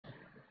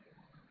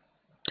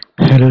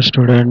Hello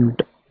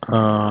student,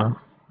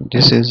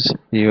 this is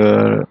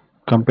your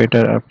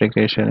computer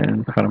application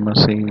in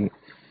pharmacy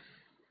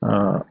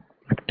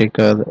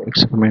practical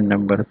experiment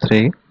number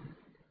 3.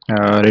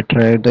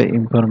 Retrieve the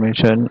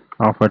information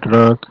of a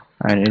drug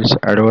and its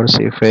adverse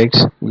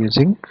effects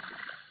using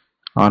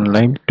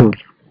online tool.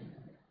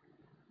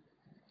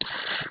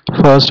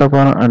 First of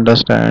all,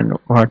 understand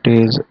what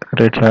is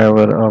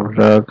retrieval of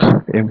drug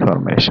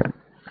information.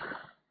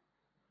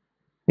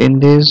 In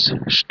this,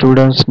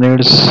 students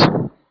needs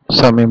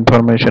some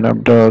information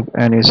of drug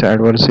and its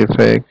adverse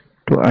effect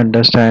to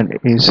understand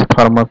its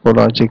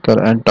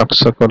pharmacological and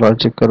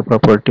toxicological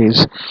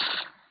properties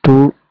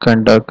to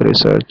conduct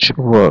research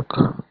work.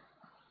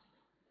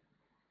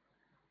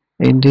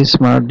 In this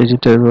smart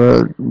digital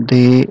world,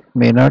 they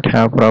may not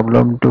have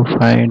problem to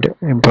find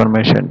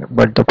information,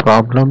 but the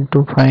problem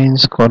to find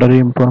scholarly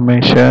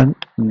information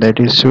that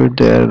is suit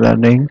their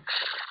learning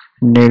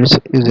needs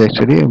is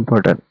actually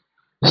important.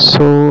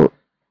 So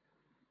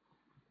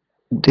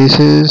this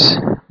is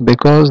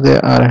because they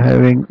are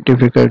having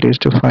difficulties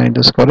to find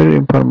the scholarly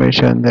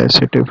information that is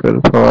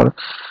suitable for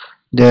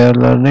their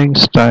learning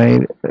style.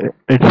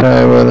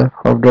 Retrieval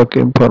of doc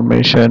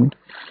information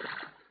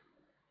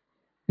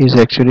is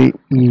actually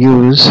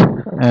used,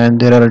 and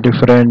there are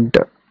different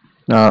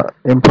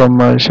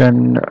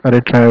information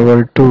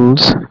retrieval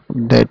tools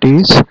that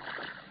is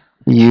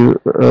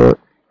you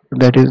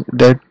that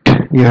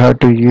you have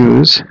to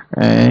use,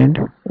 and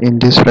in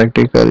this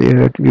practical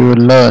you will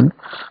learn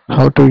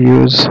how to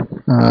use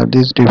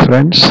these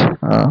different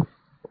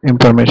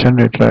information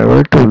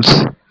retrieval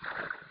tools.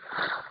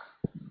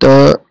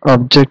 The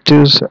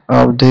objectives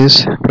of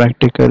this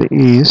practical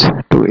is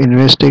to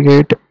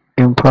investigate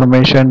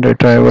information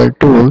retrieval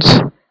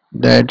tools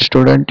that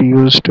students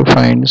use to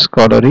find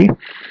scholarly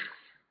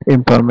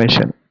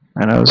information,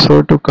 and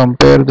also to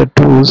compare the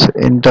tools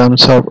in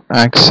terms of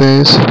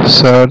access,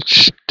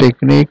 search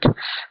technique,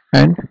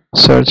 and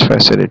search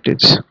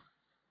facilities.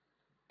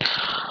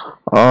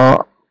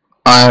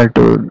 IR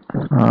tool.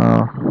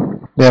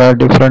 There are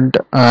different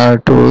IR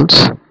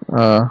tools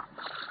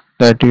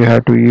that you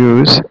have to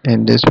use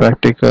in this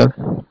practical,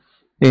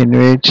 in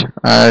which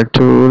IR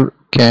tool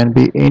can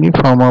be any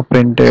form of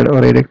printed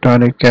or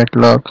electronic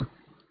catalog,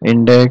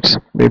 index,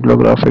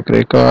 bibliographic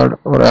record,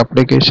 or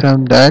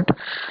application that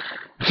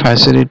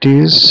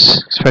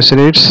facilitates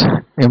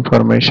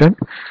information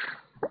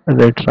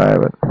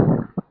retrieval.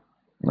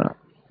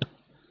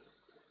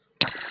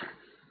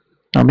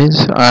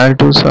 Means IR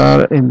tools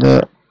are in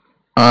the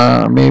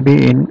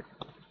maybe in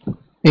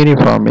any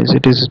form, is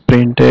it is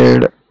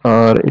printed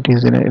or it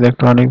is in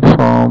electronic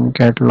form,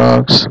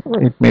 catalogs,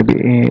 it may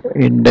be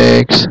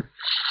index,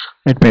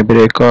 it may be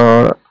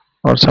record,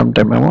 or some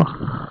type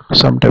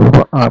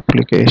of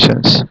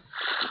applications.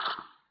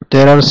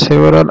 There are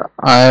several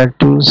IR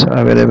tools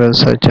available,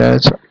 such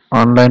as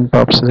online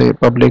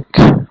public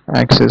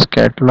access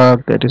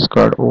catalog, that is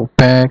called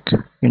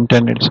OPAC,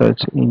 internet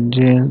search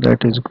engine,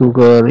 that is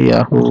Google,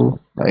 Yahoo,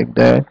 like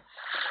that,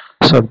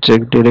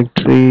 subject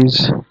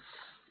directories,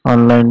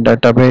 online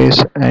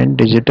database, and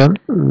digital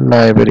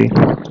library.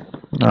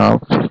 Now,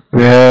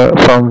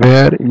 from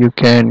where you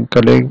can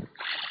collect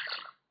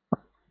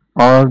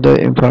all the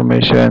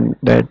information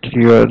that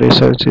your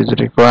research is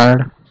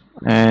required,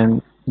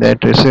 and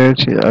that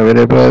research is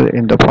available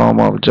in the form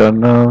of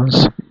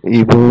journals,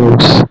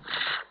 ebooks,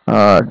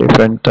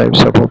 different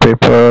types of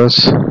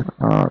papers,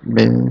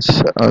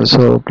 means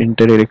also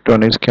printed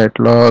electronics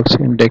catalogs,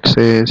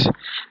 indexes,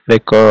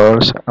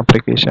 records,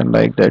 application,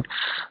 like that.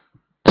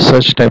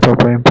 Such type of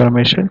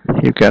information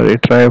you can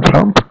retrieve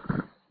from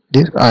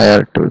these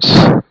IR tools.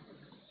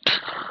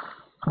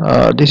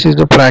 This is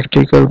the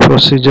practical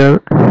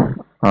procedure.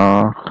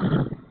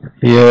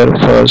 Here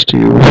first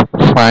you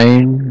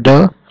find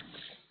the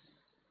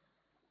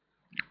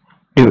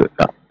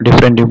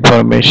different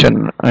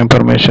information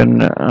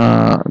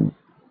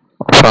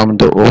from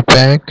the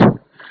OPAC,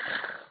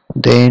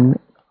 then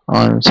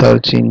on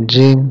search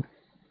engine,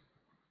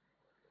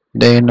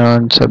 then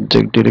on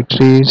subject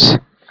directories,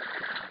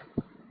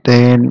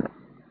 then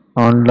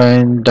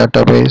online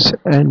database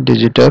and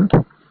digital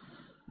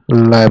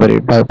library.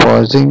 By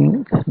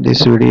pausing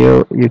this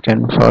video, you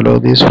can follow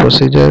these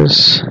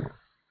procedures.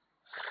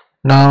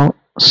 Now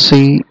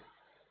see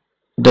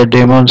the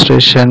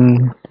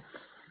demonstration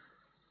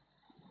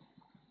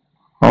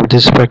of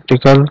this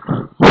practical.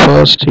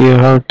 First you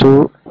have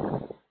to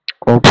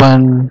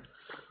open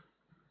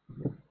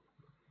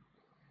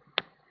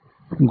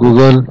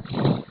Google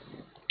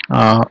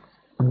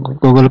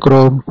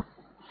Chrome,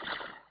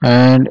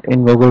 and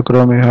in Google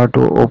Chrome you have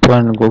to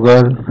open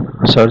Google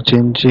search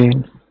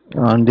engine.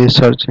 On this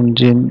search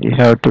engine you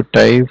have to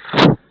type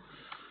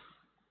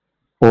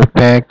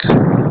OPAC,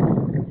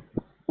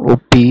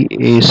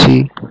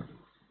 OPAC,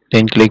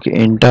 then click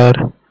enter.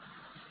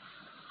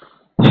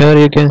 Here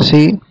you can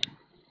see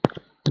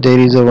there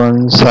is a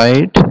one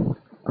site,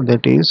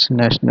 that is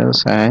National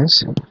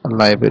Science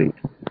Library.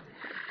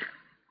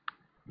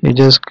 You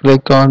just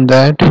click on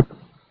that.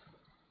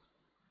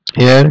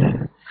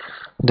 Here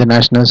the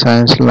National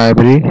Science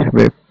Library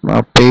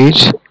web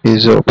page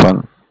is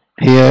open.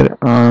 Here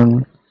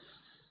on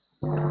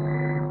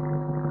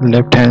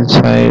left hand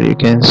side you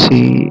can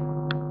see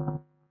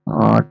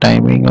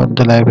timing of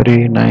the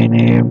library 9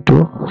 a.m. to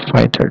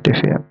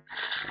 5:30 p.m.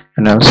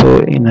 And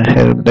also in a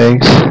help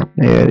desk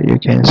there you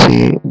can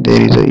see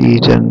there is a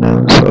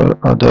e-journals or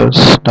others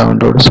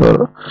downloads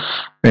or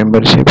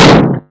membership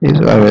is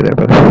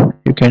available.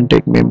 You can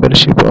take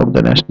membership of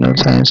the National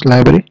Science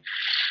Library,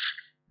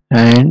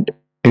 and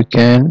you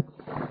can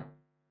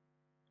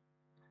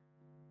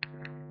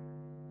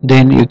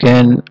then you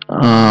can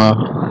uh,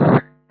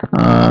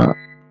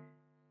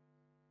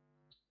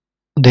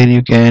 then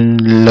you can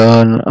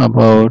learn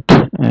about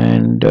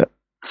and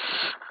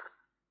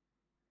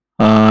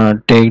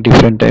take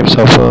different types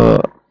of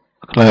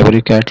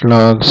library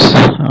catalogs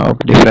of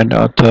different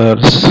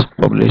authors,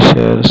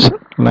 publishers,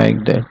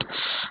 like that.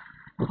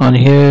 On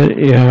here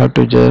you have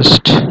to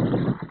just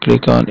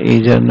click on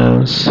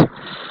e-journals.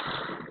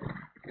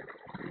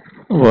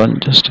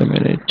 Just a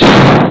minute.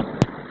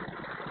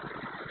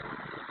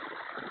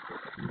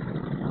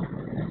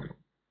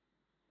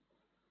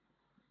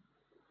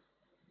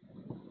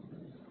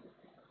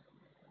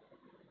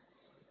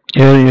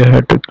 Here you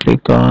have to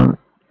click on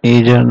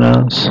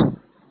e-journals.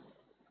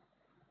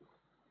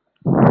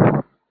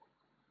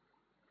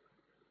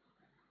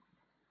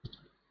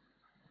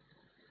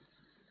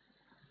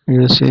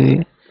 You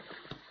see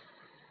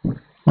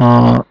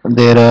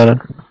there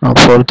are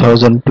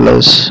 4,000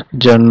 plus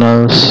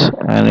journals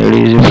and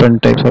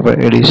different types of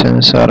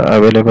editions are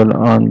available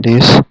on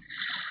this.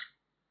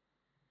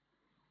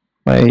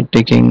 By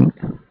taking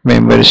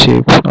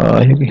membership,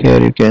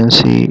 here you can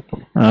see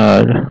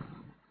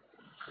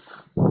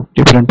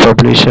different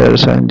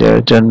publishers and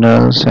their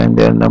journals and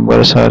their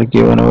numbers are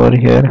given over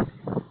here.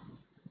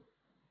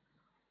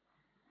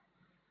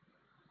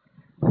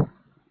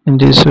 In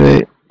this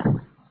way,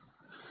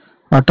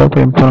 lot of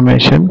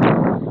information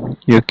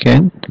you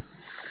can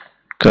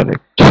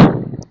collect.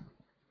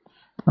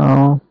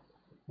 Now,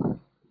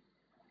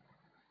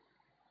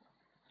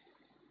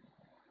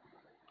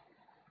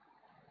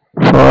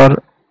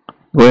 for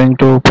going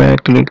to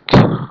opaque, click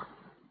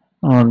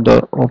on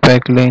the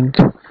opaque link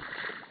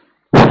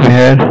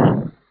where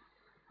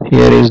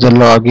here is the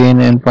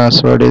login and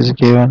password is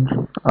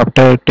given.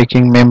 After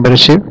taking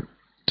membership,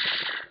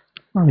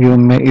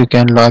 you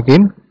can log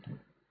in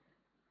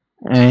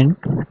and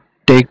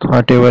take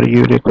whatever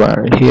you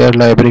require. Here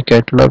library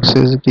catalogs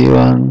is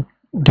given,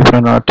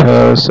 different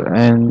authors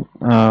and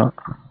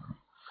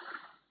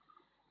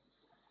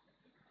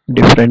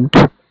different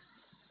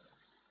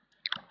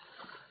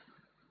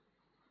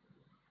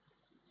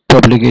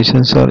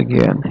publications are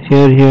given.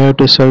 Here you have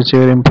to search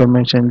your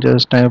information.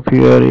 Just type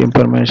your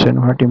information,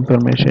 what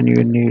information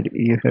you need.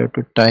 You have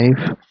to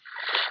type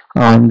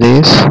on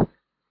this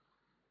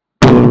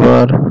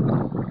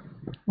toolbar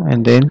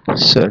and then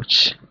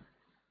search.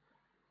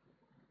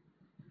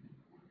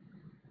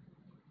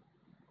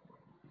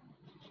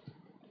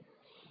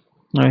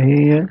 Now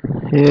here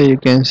you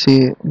can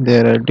see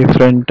there are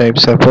different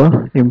types of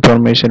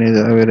information is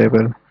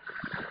available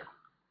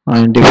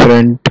and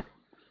different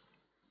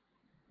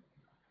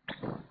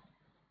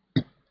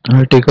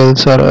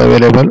articles are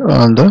available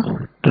on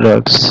the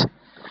drugs.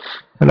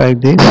 Like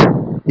this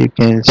you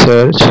can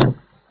search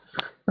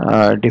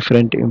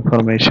different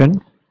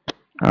information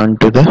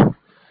onto the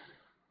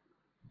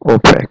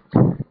opaque.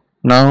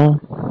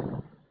 Now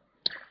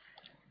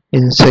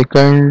in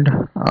second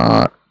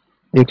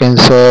you can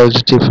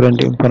search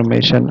different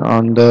information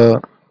on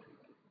the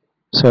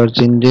search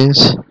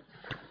engines.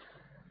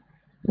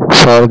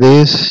 For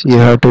this you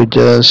have to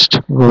just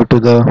go to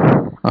the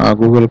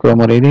Google Chrome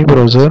or any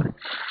browser,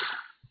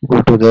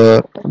 go to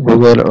the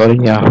Google or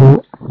Yahoo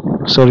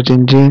search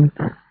engine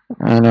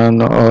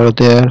and over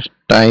there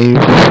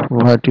type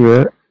what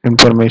your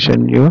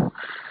information you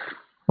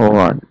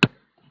want.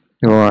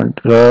 You want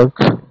drug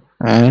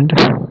and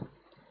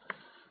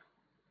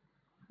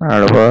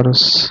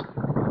adverse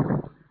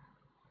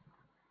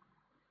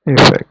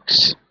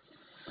effects.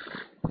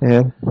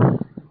 Here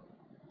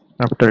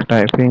after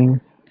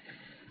typing,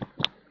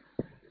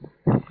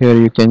 here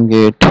you can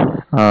get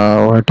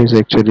what is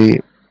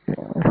actually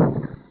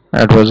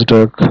adverse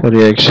drug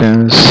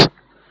reactions,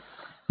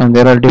 and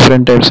there are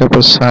different types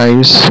of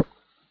sites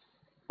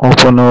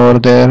open over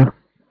there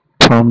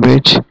from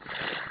which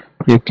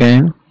you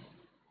can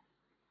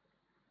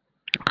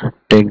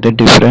take the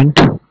different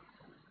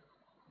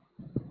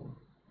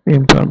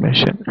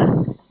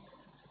information.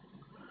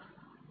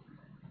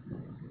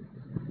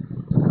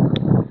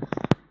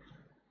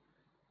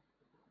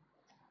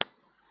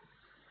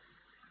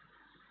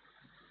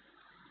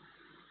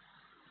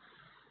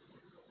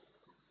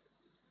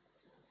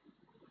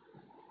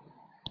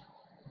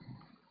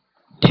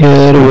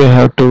 Here we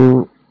have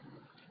to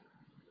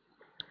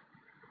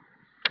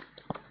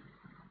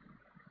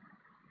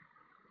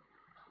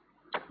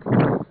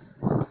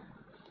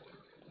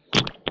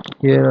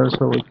here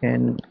also we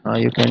can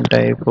you can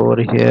type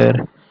over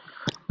here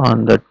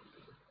on the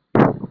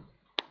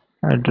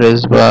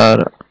address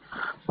bar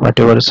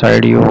whatever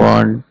site you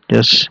want,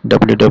 just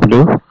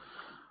www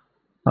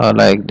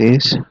like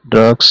this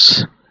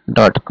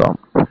drugs.com,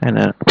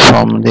 and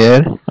from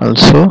there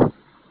also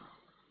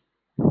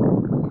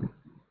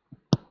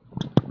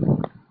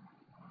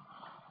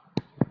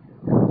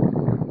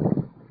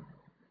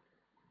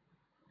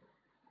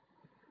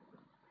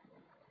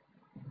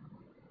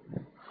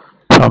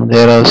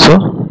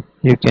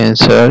you can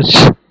search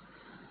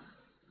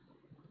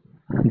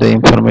the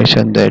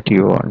information that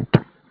you want.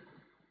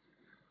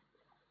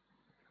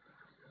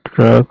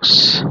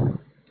 Drugs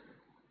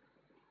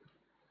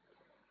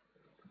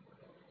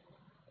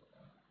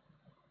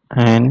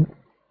and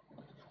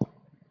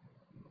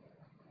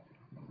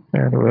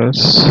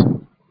adverse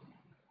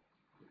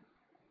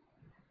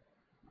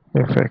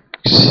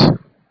effects.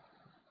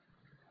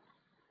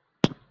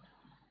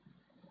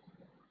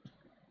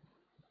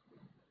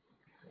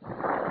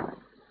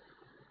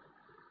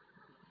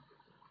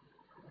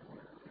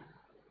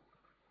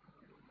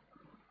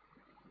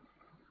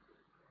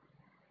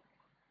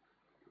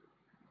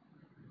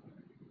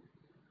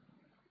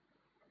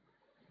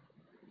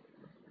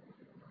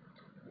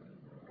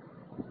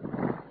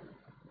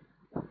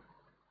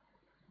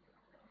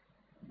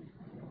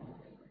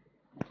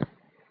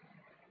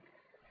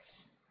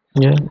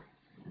 Yeah,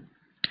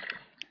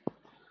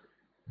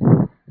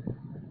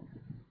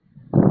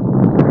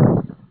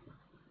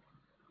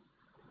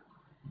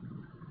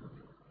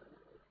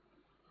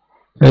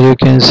 as you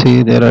can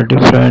see, there are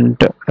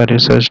different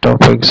research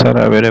topics are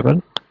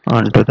available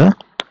onto the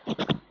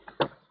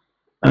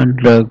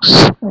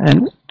drugs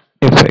and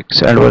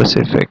effects, adverse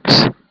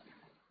effects.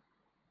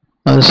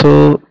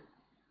 Also,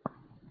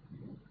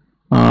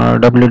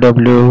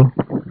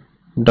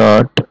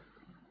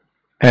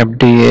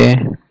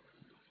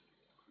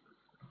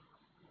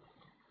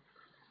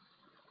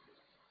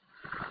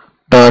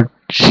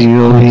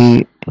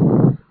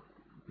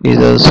 is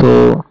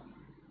also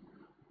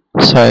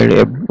side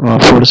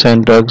Foods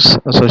and Drugs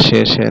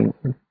Association.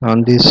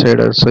 On this side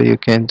also you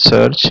can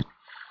search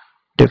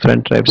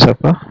different types of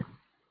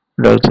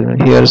drugs.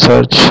 Here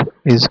search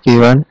is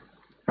given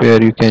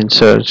where you can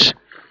search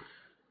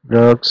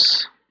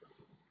drugs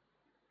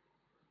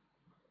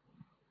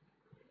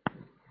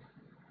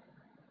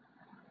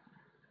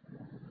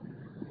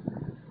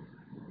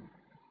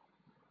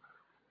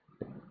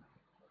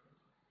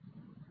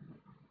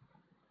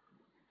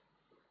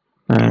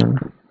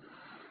and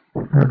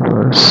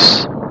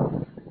adverse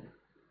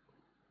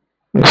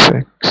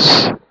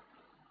effects.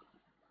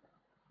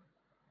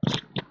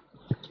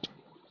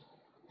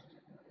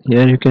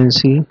 Here you can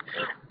see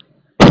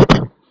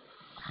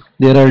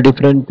there are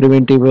different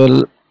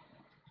preventable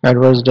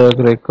adverse drug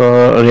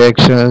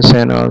reactions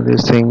and all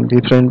these things.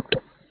 Different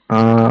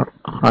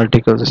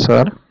articles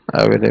are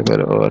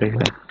available over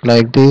here.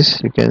 Like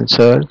this, you can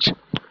search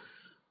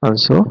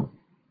also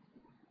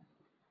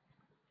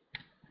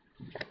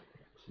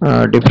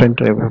different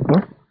type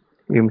of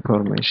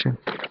information.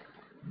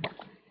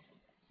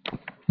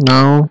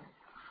 Now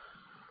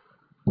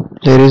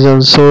there is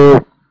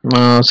also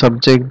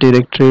subject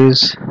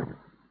directories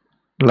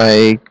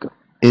like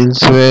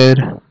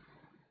elsewhere,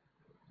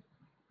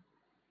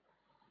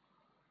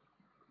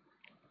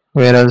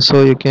 where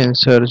also you can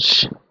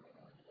search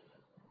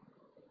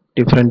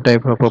different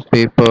type of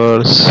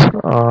papers,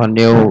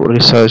 new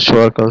research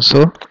work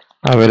also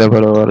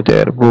available over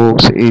there,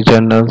 books,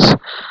 e-journals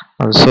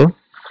also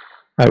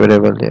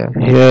available there.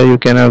 Here you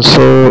can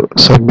also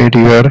submit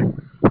your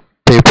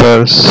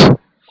papers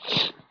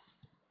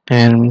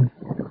and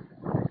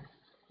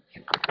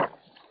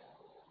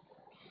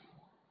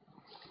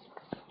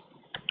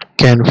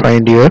can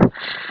find your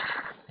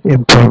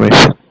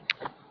information.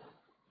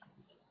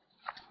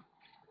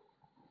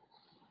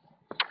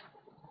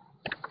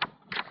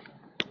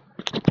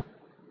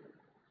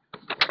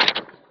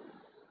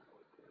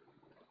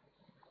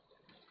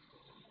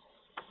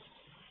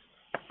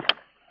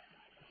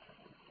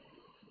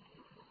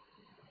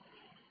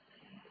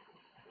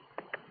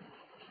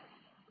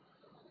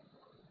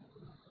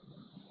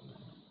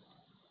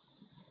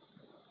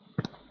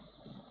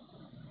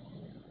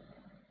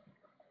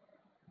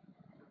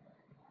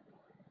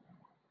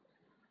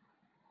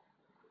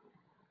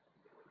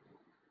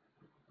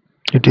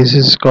 It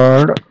is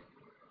called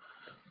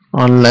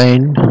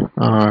online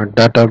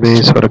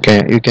database, or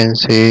you can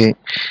say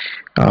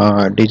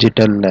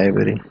digital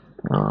library.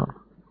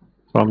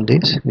 From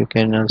this you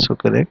can also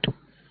collect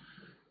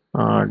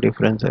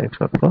different types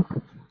of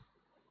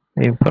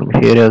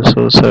information. Here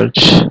also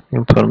search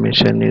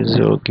information is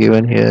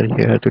given here.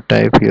 You have to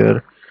type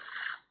your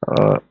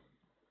uh,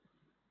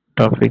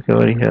 topic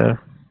over here,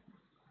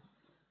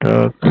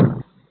 drug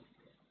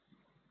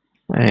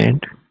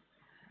and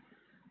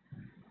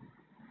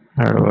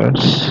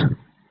adverse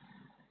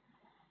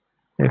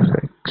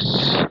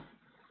effects.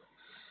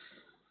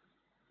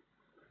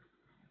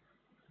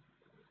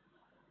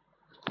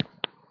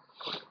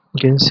 You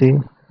can see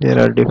there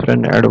are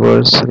different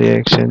adverse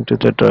reaction to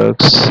the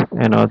drugs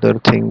and other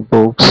thing.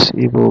 Books,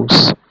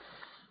 ebooks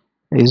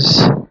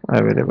is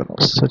available.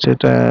 Such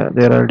that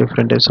there are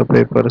different types of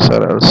papers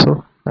are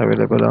also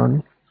available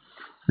on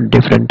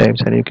different times,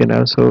 and you can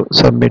also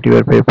submit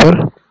your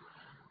paper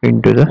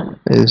into the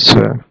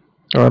elsewhere.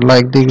 Or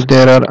like this,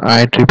 there are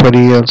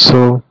IEEE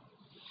also.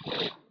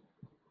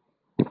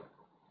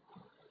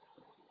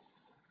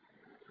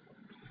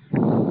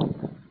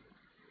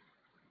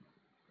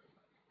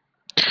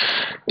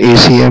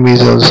 ACM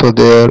is also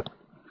there.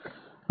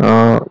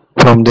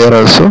 From there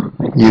also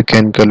you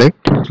can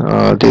collect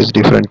these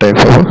different type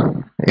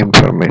of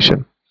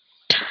information.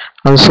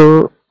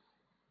 Also,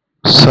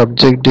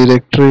 subject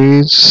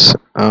directories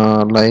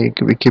like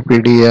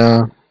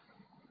Wikipedia,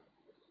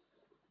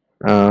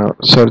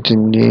 search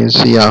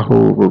engines,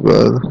 Yahoo,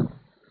 Google,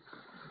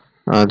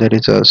 that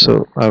is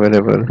also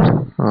available.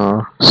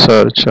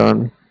 Search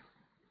on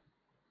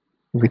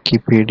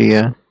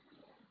Wikipedia.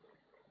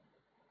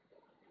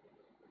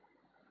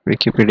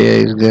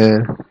 Wikipedia is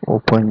there.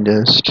 Open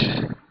just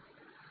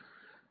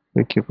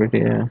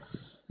Wikipedia.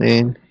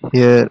 Then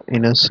here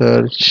in a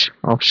search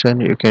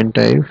option you can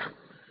type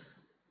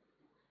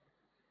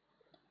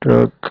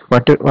drug.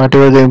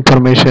 Whatever the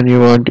information you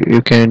want,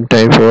 you can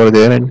type over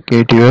there and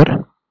get your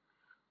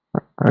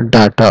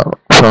data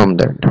from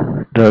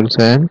that. Drugs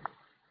and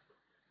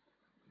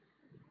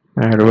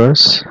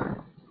adverse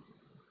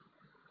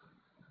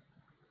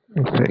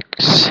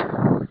effects.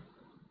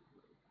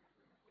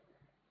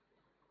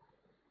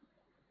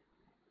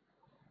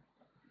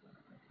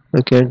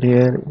 Look at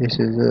here. This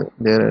is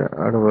their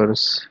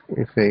adverse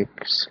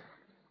effects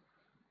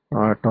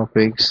or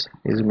topics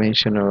is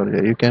mentioned over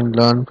there. You can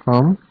learn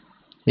from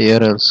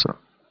here also,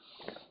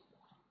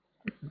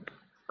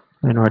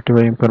 and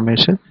whatever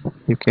information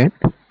you can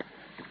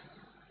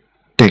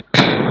take.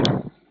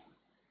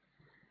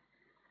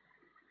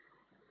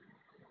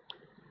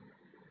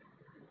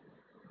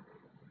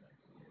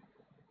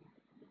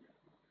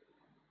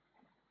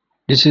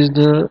 This is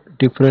the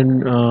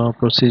different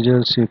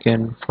procedures you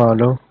can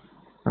follow,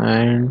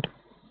 and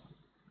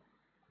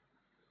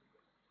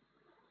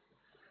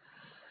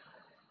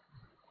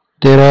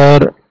there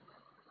are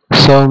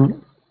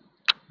some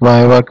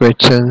Viva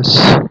questions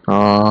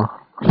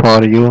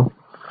for you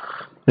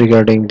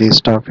regarding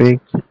this topic.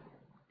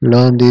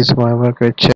 Learn these Viva questions.